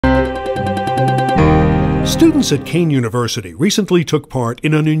Students at Kean University recently took part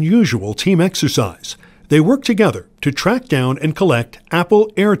in an unusual team exercise. They worked together to track down and collect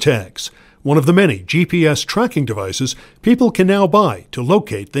Apple AirTags, one of the many GPS tracking devices people can now buy to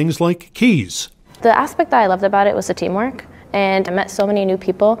locate things like keys. The aspect that I loved about it was the teamwork, and I met so many new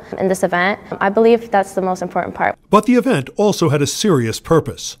people in this event. I believe that's the most important part. But the event also had a serious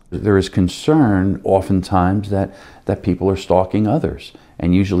purpose. There is concern oftentimes that people are stalking others,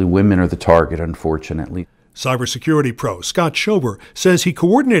 and usually women are the target, unfortunately. Cybersecurity pro Scott Schober says he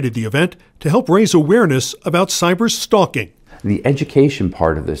coordinated the event to help raise awareness about cyber stalking. The education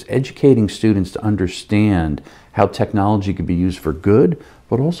part of this, educating students to understand how technology could be used for good,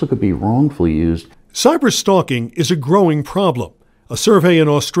 but also could be wrongfully used. Cyber stalking is a growing problem. A survey in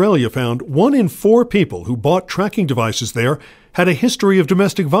Australia found 1 in 4 people who bought tracking devices there had a history of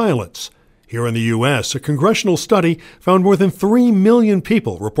domestic violence. Here in the U.S., a congressional study found more than 3 million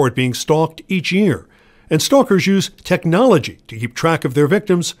people report being stalked each year. And stalkers use technology to keep track of their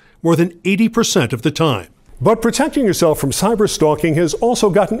victims more than 80% of the time. But protecting yourself from cyber stalking has also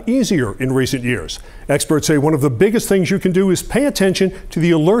gotten easier in recent years. Experts say one of the biggest things you can do is pay attention to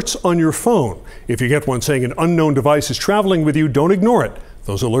the alerts on your phone. If you get one saying an unknown device is traveling with you, don't ignore it.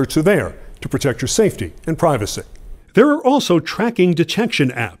 Those alerts are there to protect your safety and privacy. There are also tracking detection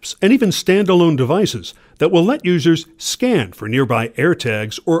apps and even standalone devices that will let users scan for nearby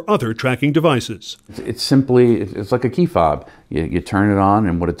AirTags or other tracking devices. It's like a key fob. You turn it on,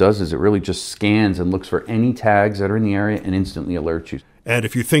 and what it does is it really just scans and looks for any tags that are in the area and instantly alerts you. And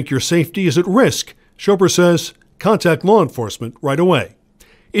if you think your safety is at risk, Schober says, contact law enforcement right away.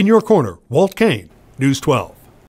 In your corner, Walt Kane, News 12.